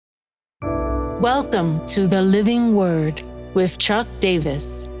Welcome to the Living Word with Chuck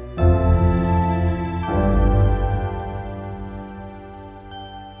Davis.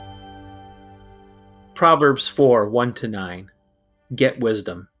 Proverbs 4, 1-9. Get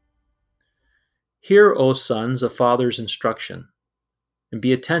wisdom. Hear, O sons, a father's instruction, and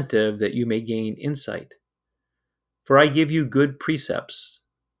be attentive that you may gain insight. For I give you good precepts.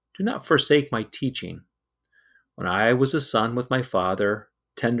 Do not forsake my teaching. When I was a son with my father,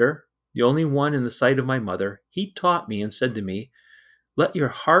 tender, the only one in the sight of my mother, he taught me and said to me, let your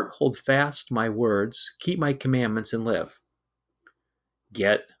heart hold fast my words, keep my commandments and live.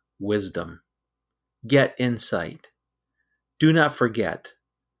 Get wisdom. Get insight. Do not forget.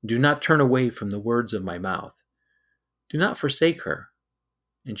 Do not turn away from the words of my mouth. Do not forsake her,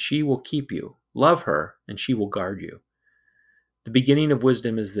 and she will keep you. Love her, and she will guard you. The beginning of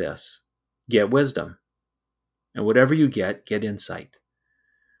wisdom is this: get wisdom. And whatever you get insight.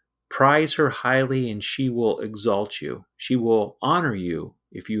 Prize her highly, and she will exalt you. She will honor you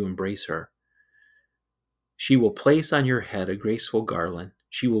if you embrace her. She will place on your head a graceful garland.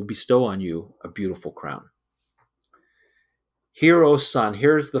 She will bestow on you a beautiful crown. Hear, O son,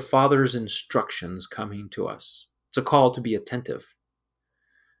 here's the Father's instructions coming to us. It's a call to be attentive.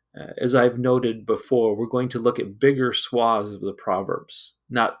 As I've noted before, we're going to look at bigger swaths of the Proverbs,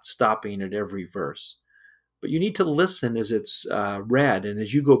 not stopping at every verse. But you need to listen as it's read, and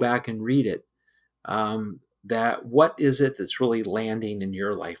as you go back and read it, that what is it that's really landing in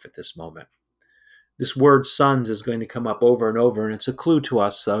your life at this moment? This word sons is going to come up over and over, and it's a clue to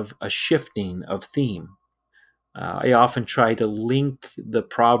us of a shifting of theme. I often try to link the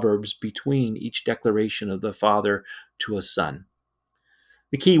Proverbs between each declaration of the father to a son.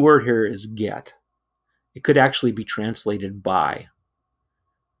 The key word here is get. It could actually be translated buy,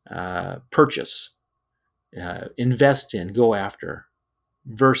 purchase, invest in, go after.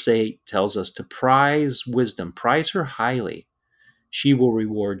 Verse 8 tells us to prize wisdom. Prize her highly. She will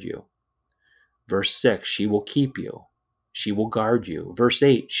reward you. Verse 6, she will keep you. She will guard you. Verse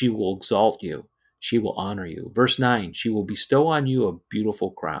 8, she will exalt you. She will honor you. Verse 9, she will bestow on you a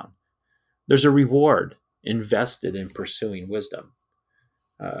beautiful crown. There's a reward invested in pursuing wisdom.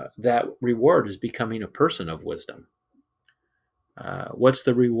 That reward is becoming a person of wisdom. What's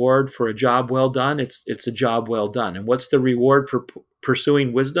the reward for a job well done? It's a job well done. And what's the reward for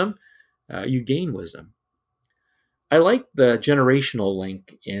pursuing wisdom? You gain wisdom. I like the generational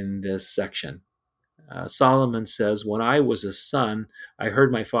link in this section. Solomon says, when I was a son, I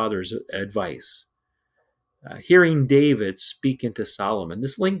heard my father's advice. Hearing David speak into Solomon,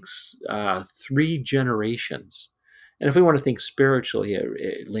 this links 3 generations. And if we want to think spiritually,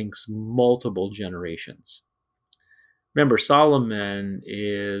 it links multiple generations. Remember, Solomon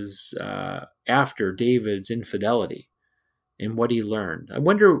is after David's infidelity and what he learned. I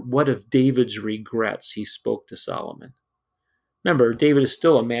wonder what of David's regrets he spoke to Solomon. Remember, David is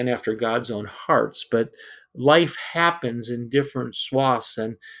still a man after God's own hearts, but life happens in different swaths,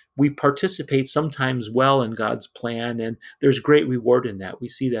 and we participate sometimes well in God's plan, and there's great reward in that. We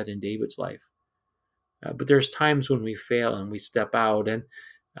see that in David's life. But there's times when we fail and we step out, and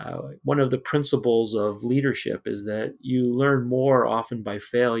one of the principles of leadership is that you learn more often by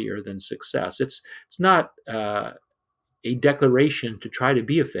failure than success. It's not a declaration to try to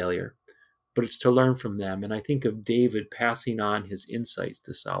be a failure, but it's to learn from them. And I think of David passing on his insights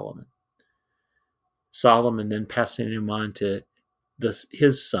to Solomon. Solomon then passing him on to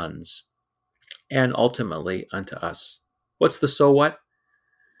his sons, and ultimately unto us. What's the so what?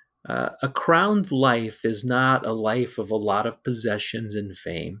 A crowned life is not a life of a lot of possessions and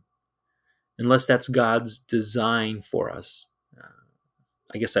fame, unless that's God's design for us.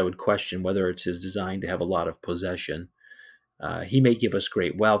 I guess I would question whether it's his design to have a lot of possession. He may give us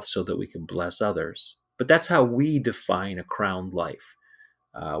great wealth so that we can bless others. But that's how we define a crowned life,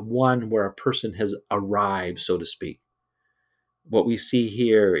 one where a person has arrived, so to speak. What we see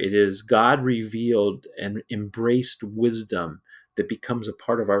here, it is God revealed and embraced wisdom that becomes a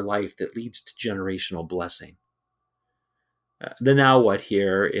part of our life that leads to generational blessing. The now what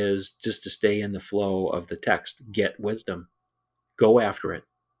here is just to stay in the flow of the text. Get wisdom. Go after it.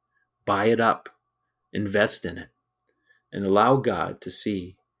 Buy it up. Invest in it. And allow God to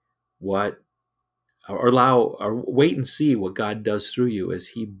see wait and see what God does through you as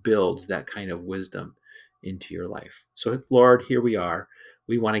he builds that kind of wisdom into your life. So, Lord, here we are.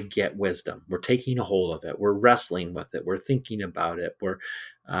 We want to get wisdom. We're taking a hold of it. We're wrestling with it. We're thinking about it. We're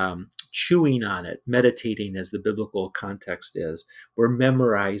chewing on it, meditating as the biblical context is. We're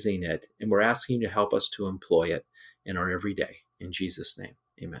memorizing it, and we're asking you to help us to employ it in our everyday. In Jesus' name,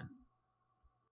 amen.